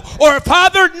 No. Or a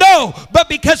father? No. But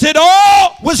because it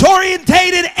all was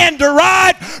orientated and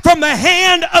derived from the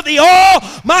hand of the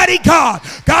Almighty God.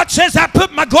 God says, I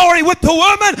put my glory with the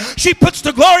woman. She puts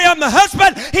the glory on the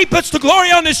husband. He puts the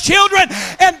glory on his children.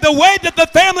 And the way that the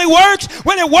family works,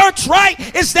 when it works right,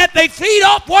 is that they feed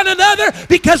off one another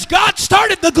because God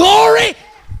started the glory.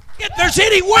 If there's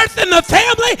any worth in the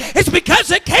family, it's because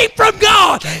it came from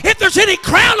God. If there's any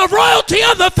crown of royalty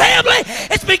on the family,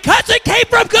 it's because it came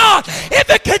from God. If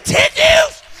it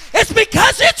continues, it's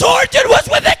because its origin was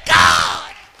with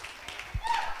God.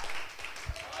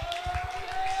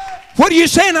 What are you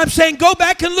saying? I'm saying go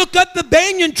back and look at the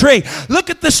banyan tree. Look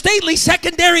at the stately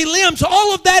secondary limbs.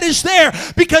 All of that is there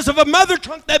because of a mother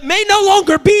trunk that may no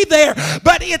longer be there.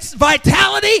 But its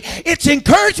vitality, its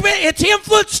encouragement, its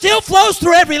influence still flows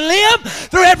through every limb,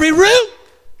 through every root.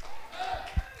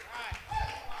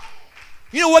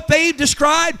 You know what they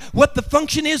describe? What the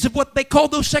function is of what they call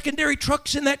those secondary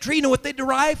trunks in that tree? You know what they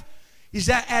derive? Is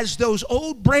that as those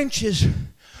old branches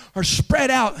are spread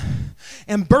out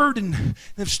and burdened and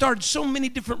have started so many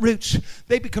different roots,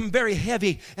 they become very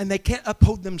heavy and they can't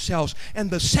uphold themselves. And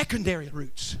the secondary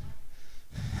roots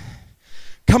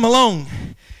come along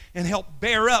and help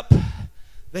bear up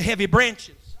the heavy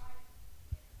branches.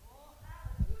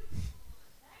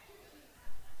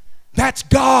 That's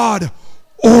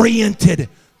God-oriented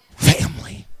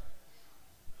family.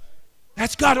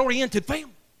 That's God-oriented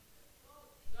family.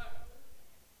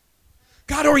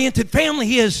 God-oriented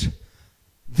family is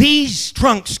these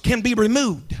trunks can be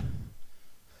removed.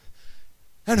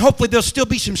 And hopefully there'll still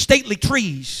be some stately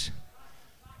trees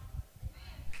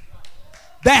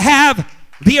that have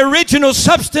the original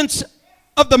substance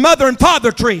of the mother and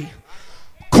father tree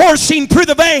coursing through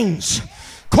the veins,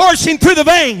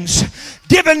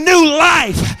 giving new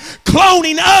life,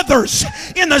 cloning others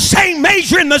in the same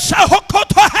measure, in the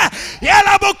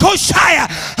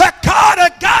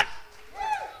God.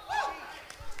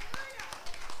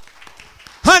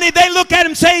 Honey, they look at him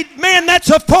and say, man,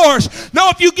 that's a forest. No,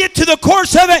 if you get to the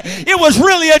course of it, it was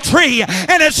really a tree.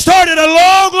 And it started a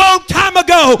long, long time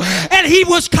ago. And he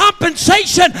was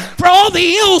compensation for all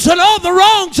the ills and all the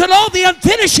wrongs and all the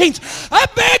unfinishings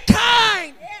of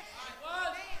mankind.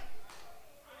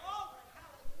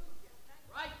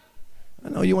 I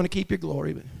know you want to keep your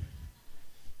glory, but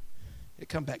it'll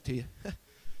come back to you.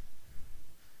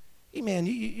 Hey, man,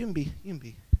 you can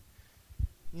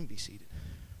be seated.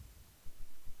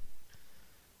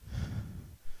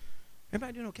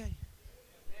 Everybody doing okay?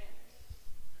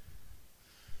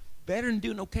 Better than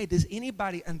doing okay. Does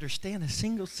anybody understand a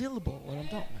single syllable of what I'm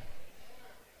talking about?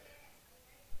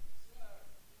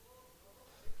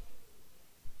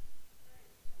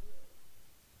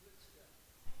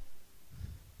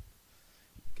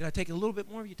 Can I take a little bit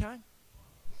more of your time?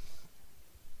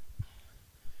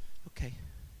 Okay. You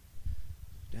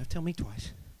don't have to tell me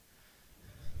twice.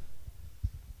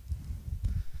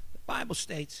 The Bible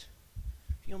states,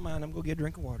 if you don't mind, I'm going to get a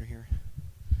drink of water here.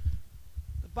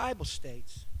 The Bible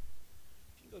states,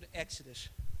 if you go to Exodus,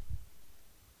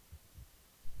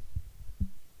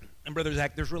 and Brother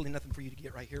Zach, there's really nothing for you to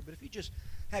get right here, but if you just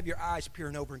have your eyes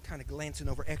peering over and kind of glancing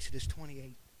over Exodus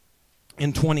 28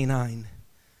 and 29,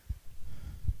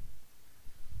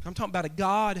 I'm talking about a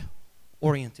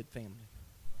God-oriented family.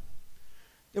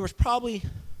 There was probably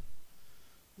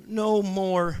no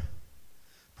more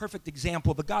perfect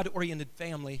example of a God-oriented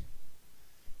family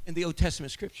in the Old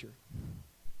Testament Scripture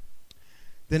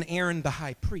than Aaron the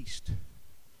high priest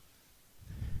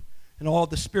and all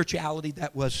the spirituality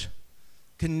that was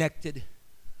connected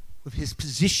with his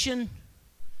position,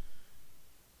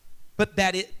 but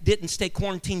that it didn't stay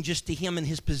quarantined just to him and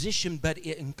his position, but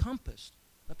it encompassed.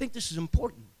 I think this is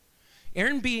important.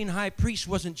 Aaron being high priest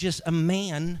wasn't just a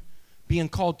man being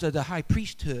called to the high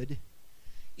priesthood.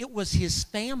 It was his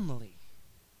family.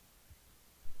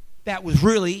 That was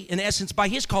really, in essence, by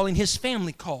his calling, his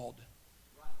family called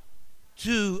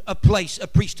to a place, a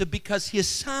priesthood, because his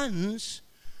sons,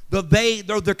 though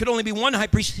there could only be one high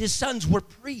priest, his sons were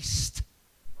priests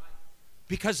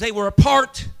because they were a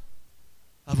part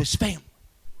of his family.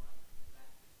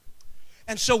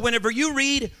 And so whenever you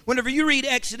read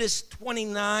Exodus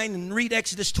 29 and read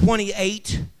Exodus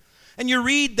 28, and you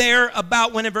read there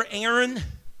about whenever Aaron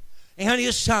and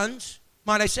his sons,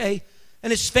 might I say,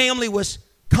 and his family was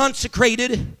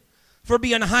consecrated for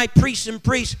being high priests and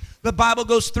priests, the Bible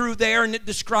goes through there and it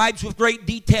describes with great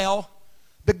detail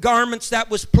the garments that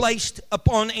was placed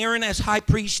upon Aaron as high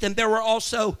priest. And there were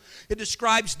also, it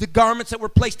describes the garments that were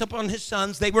placed upon his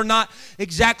sons. They were not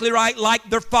exactly right like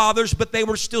their fathers, but they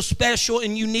were still special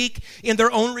and unique in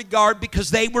their own regard because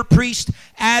they were priests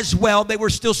as well. They were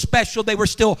still special. They were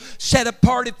still set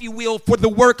apart, if you will, for the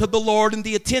work of the Lord and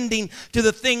the attending to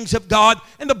the things of God.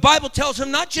 And the Bible tells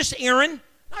him not just Aaron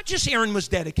was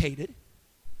dedicated,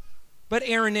 but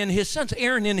Aaron and his sons,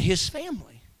 Aaron and his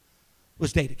family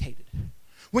was dedicated.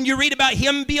 When you read about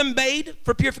him being bathed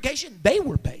for purification, they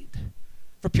were bathed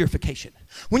for purification.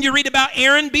 When you read about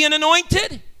Aaron being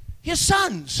anointed, his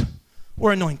sons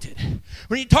were anointed.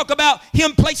 When you talk about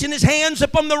him placing his hands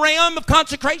upon the ram of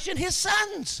consecration, his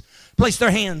sons placed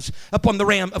their hands upon the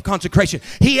ram of consecration.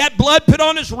 He had blood put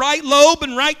on his right lobe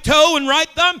and right toe and right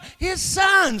thumb. His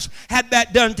sons had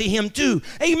that done to him too.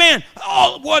 Amen.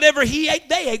 Whatever he ate,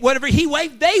 they ate. Whatever he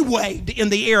waved, they waved in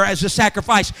the air as a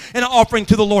sacrifice and an offering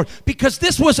to the Lord. Because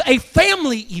this was a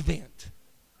family event.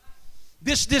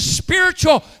 This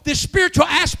spiritual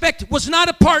aspect was not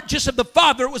a part just of the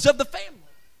father, it was of the family.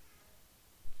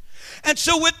 And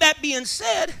so with that being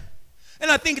said, and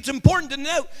I think it's important to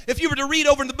note, if you were to read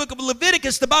over in the book of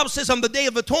Leviticus, the Bible says on the Day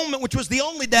of Atonement, which was the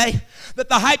only day that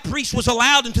the high priest was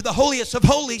allowed into the holiest of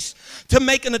holies to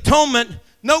make an atonement.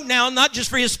 Note now, not just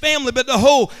for his family, but the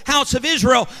whole house of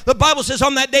Israel. The Bible says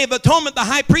on that Day of Atonement, the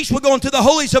high priest would go into the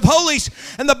holies of holies.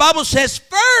 And the Bible says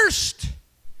first,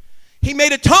 he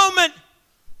made atonement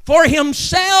for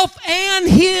himself and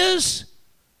his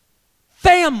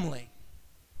family.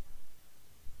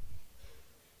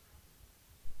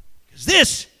 Because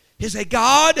this is a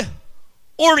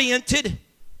God-oriented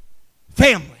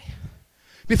family.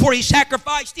 Before he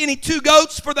sacrificed any 2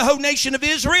 goats for the whole nation of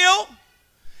Israel,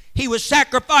 he was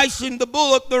sacrificing the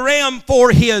bullock, the ram,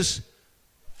 for his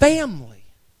family.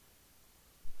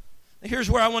 Now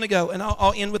here's where I want to go, and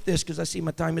I'll end with this because I see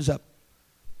my time is up.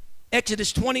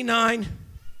 Exodus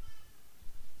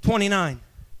 29:29.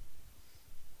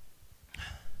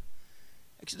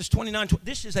 Exodus 29.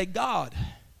 This is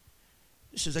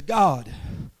a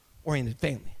God-oriented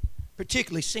family,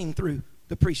 particularly seen through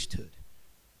the priesthood.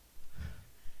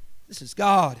 This is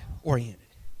God-oriented.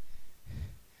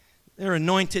 They're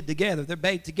anointed together. They're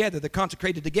bathed together. They're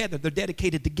consecrated together. They're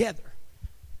dedicated together.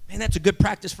 Man, that's a good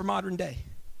practice for modern day.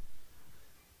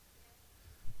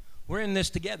 We're in this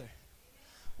together.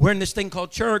 We're in this thing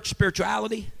called church,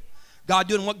 spirituality. God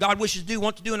doing what God wishes to do,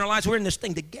 wants to do in our lives. We're in this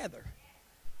thing together.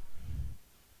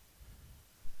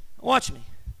 Watch me.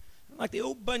 Like the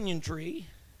old banyan tree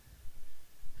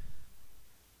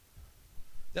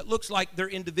that looks like they're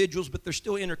individuals, but they're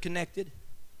still interconnected.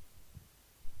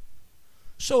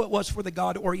 So it was for the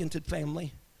God-oriented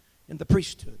family in the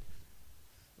priesthood.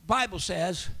 The Bible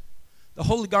says the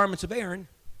holy garments of Aaron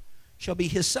shall be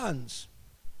his sons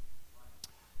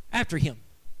after him,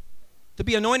 to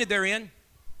be anointed therein,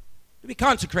 to be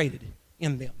consecrated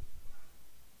in them.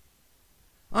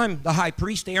 I'm the high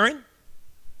priest, Aaron.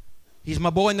 He's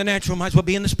my boy in the natural, might as well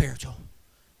be in the spiritual.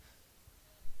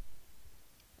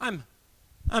 I'm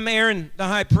Aaron, the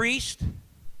high priest.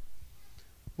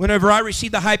 Whenever I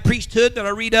receive the high priesthood that I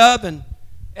read of in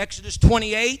Exodus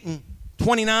 28 and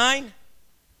 29,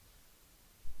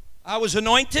 I was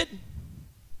anointed.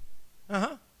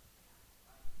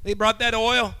 They brought that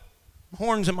oil.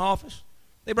 Horns in my office.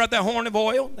 They brought that horn of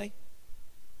oil.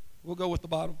 We'll go with the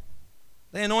bottle.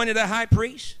 They anointed a high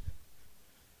priest.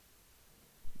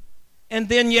 And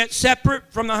then yet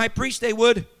separate from the high priest, they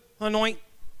would anoint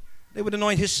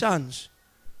his sons.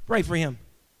 Pray for him.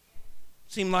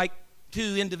 Seemed like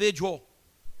 2 individual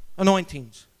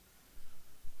anointings.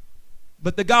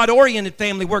 But the God-oriented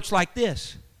family works like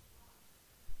this.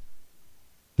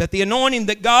 That the anointing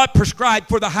that God prescribed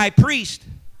for the high priest,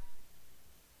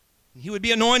 he would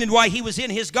be anointed while he was in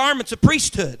his garments of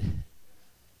priesthood,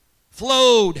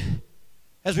 flowed,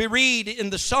 as we read in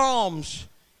the Psalms,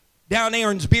 down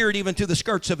Aaron's beard even to the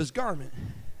skirts of his garment.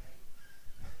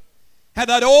 Had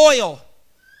that oil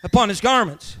upon his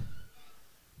garments.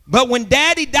 But when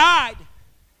Daddy died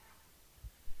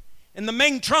and the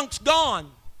main trunk's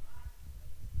gone,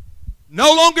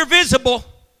 no longer visible,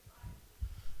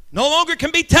 no longer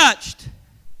can be touched,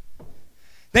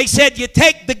 they said, you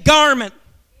take the garment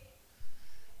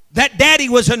that Daddy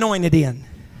was anointed in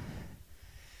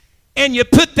and you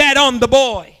put that on the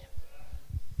boy.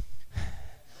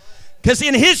 Because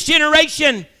in his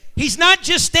generation, he's not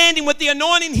just standing with the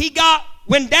anointing he got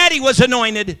when Daddy was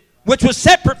anointed, which was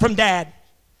separate from Dad,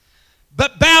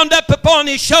 but bound up upon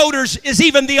his shoulders is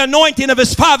even the anointing of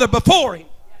his father before him.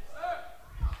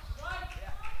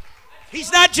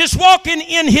 He's not just walking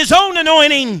in his own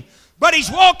anointing, but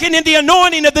he's walking in the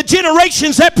anointing of the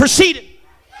generations that preceded.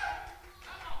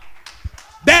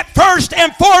 That first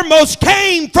and foremost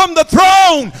came from the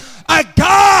throne. A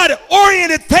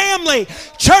God-oriented family,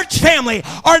 church family,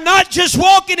 are not just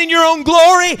walking in your own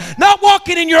glory, not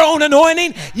walking in your own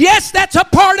anointing. Yes, that's a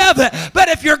part of it. But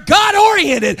if you're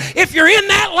God-oriented, if you're in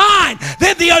that line,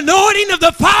 then the anointing of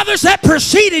the fathers that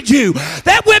preceded you,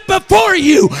 that went before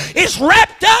you, is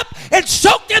wrapped up and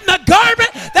soaked in the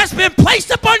garment that's been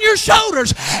placed upon your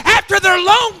shoulders. After they're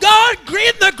long gone,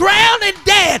 in the ground and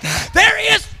dead, there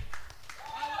is...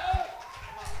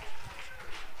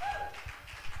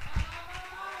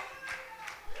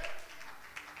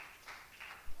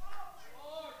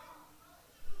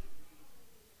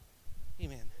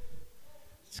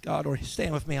 God oriented.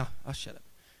 Stand with me. I'll shut up.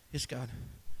 It's God.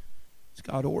 It's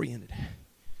God oriented.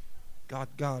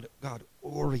 God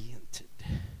oriented.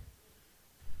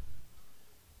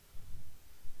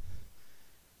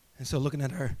 And so looking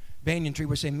at our banyan tree,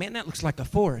 we're saying, man, that looks like a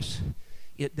forest.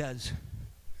 It does.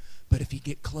 But if you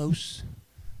get close,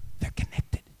 they're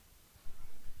connected.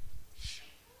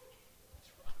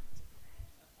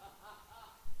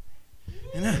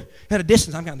 And at a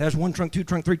distance, I'm counting. There's 1 trunk, 2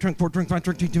 trunk, 3 trunk, 4 trunk, 5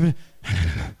 trunk, 2.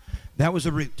 That was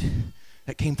a root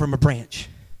that came from a branch.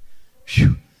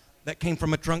 Whew. That came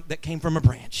from a trunk that came from a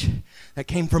branch. That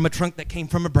came from a trunk that came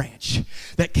from a branch.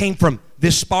 That came from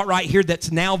this spot right here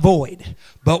that's now void.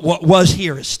 But what was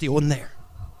here is still in there.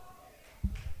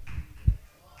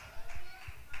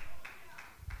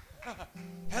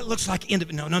 That looks like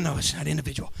individual. No, it's not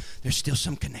individual. There's still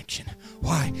some connection.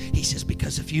 Why? He says,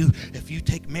 because if you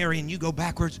take Mary and you go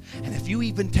backwards, and if you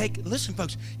even take, listen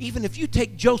folks, even if you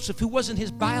take Joseph, who wasn't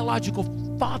his biological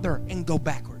father, and go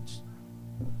backwards.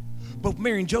 But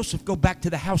Mary and Joseph go back to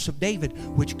the house of David,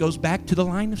 which goes back to the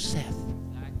line of Seth.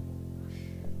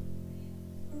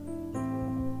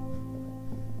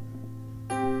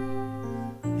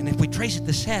 And if we trace it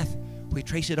to Seth, we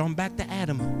trace it on back to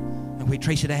Adam. And we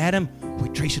trace it to Adam, we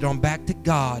trace it on back to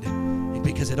God.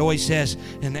 Because it always says,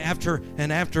 and after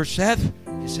Seth,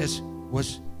 it says,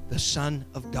 was the Son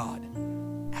of God,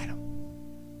 Adam.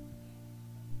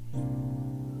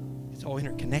 It's all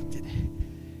interconnected.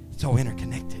 It's all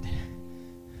interconnected.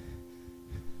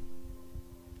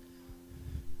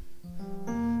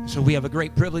 So we have a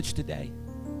great privilege today.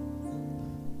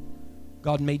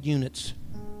 God made units.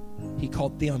 He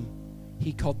called them.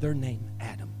 He called their name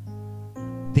Adam.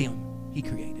 Them He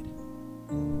created.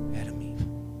 Adam, Eve,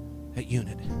 that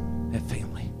unit, that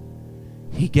family.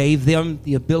 He gave them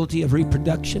the ability of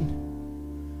reproduction.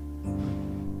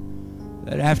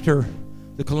 That after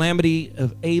the calamity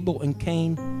of Abel and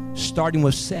Cain, starting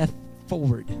with Seth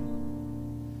forward,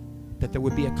 that there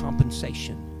would be a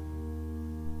compensation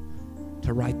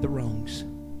to right the wrongs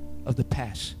of the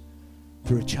past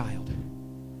through a child.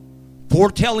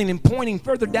 Foretelling and pointing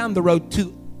further down the road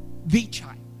to the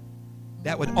child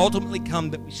that would ultimately come,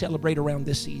 that we celebrate around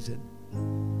this season,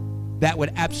 that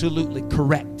would absolutely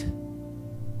correct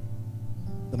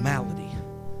the malady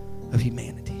of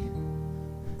humanity.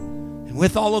 And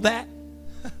with all of that,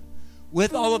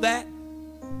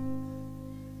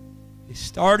 it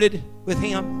started with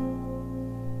him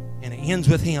and it ends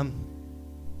with him.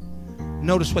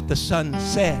 Notice what the Son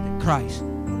said, Christ.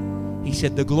 He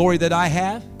said, the glory that I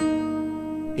have,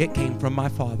 it came from my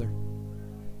Father.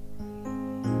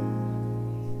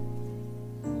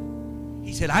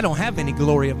 He said, I don't have any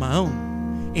glory of my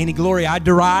own. Any glory I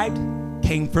derived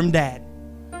came from Dad.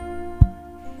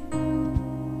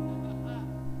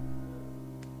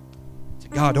 It's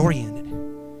God-oriented.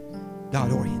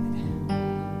 God-oriented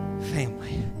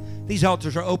family. These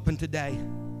altars are open today.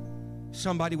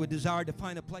 Somebody would desire to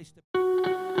find a place to...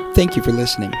 Thank you for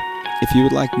listening. If you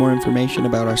would like more information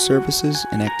about our services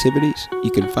and activities,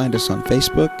 you can find us on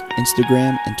Facebook,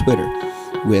 Instagram, and Twitter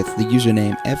with the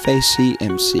username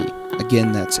FACMC.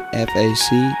 Again, that's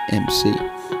FACMC.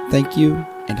 Thank you,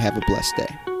 and have a blessed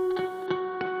day.